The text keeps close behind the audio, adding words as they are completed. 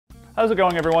How's it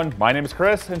going, everyone? My name is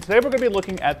Chris, and today we're going to be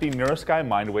looking at the NeuroSky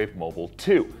MindWave Mobile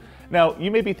 2. Now, you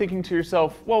may be thinking to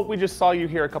yourself, well, we just saw you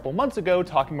here a couple months ago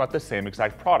talking about the same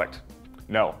exact product.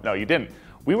 No, you didn't.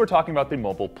 We were talking about the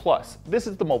Mobile Plus. This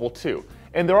is the Mobile 2,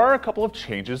 and there are a couple of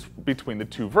changes between the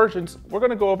two versions. We're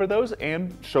going to go over those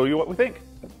and show you what we think.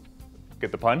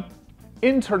 Get the pun?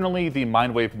 Internally, the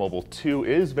MindWave Mobile 2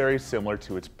 is very similar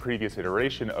to its previous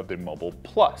iteration of the Mobile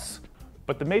Plus,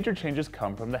 but the major changes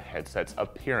come from the headset's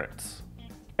appearance.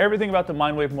 Everything about the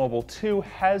MindWave Mobile 2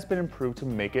 has been improved to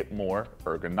make it more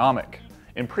ergonomic.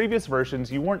 In previous versions,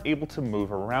 you weren't able to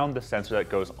move around the sensor that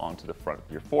goes onto the front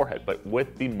of your forehead, but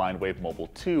with the MindWave Mobile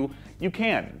 2, you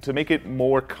can, to make it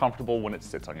more comfortable when it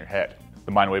sits on your head.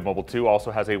 The MindWave Mobile 2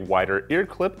 also has a wider ear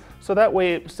clip, so that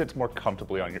way it sits more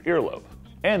comfortably on your earlobe.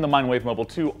 And the MindWave Mobile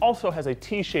 2 also has a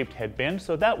T-shaped headband,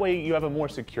 so that way you have a more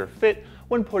secure fit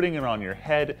when putting it on your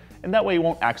head, and that way you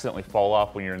won't accidentally fall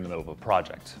off when you're in the middle of a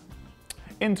project.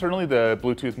 Internally, the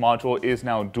Bluetooth module is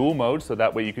now dual mode, so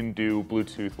that way you can do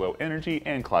Bluetooth Low Energy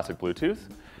and Classic Bluetooth.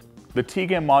 The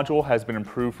TGAM module has been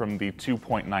improved from the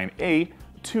 2.9A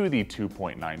to the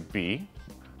 2.9B.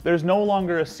 There's no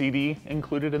longer a CD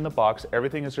included in the box,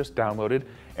 everything is just downloaded,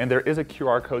 and there is a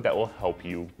QR code that will help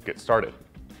you get started.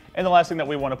 And the last thing that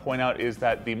we want to point out is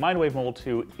that the MindWave Mobile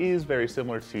 2 is very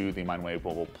similar to the MindWave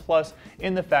Mobile Plus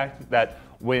in the fact that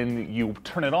when you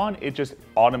turn it on, it just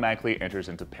automatically enters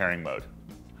into pairing mode.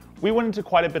 We went into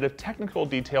quite a bit of technical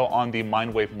detail on the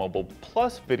MindWave Mobile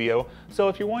Plus video, so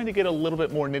if you're wanting to get a little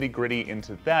bit more nitty-gritty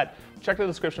into that, check the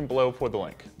description below for the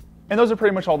link. And those are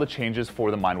pretty much all the changes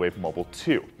for the MindWave Mobile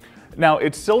 2. Now,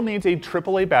 it still needs a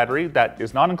AAA battery that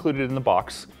is not included in the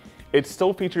box. It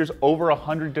still features over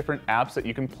 100 different apps that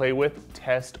you can play with,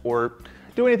 test, or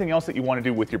do anything else that you want to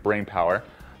do with your brain power.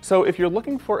 So if you're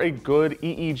looking for a good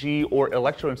EEG or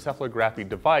electroencephalography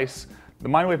device, the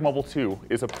MindWave Mobile 2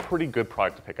 is a pretty good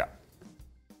product to pick up.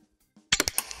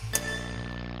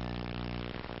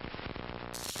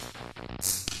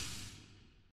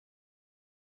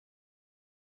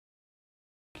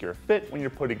 Your fit when you're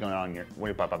putting it on your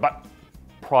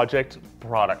project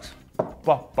product.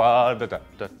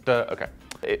 Okay.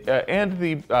 And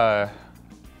we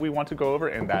want to go over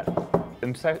in that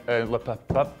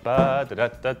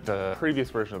previous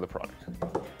version of the product.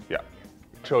 Yeah.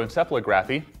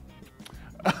 Electroencephalography.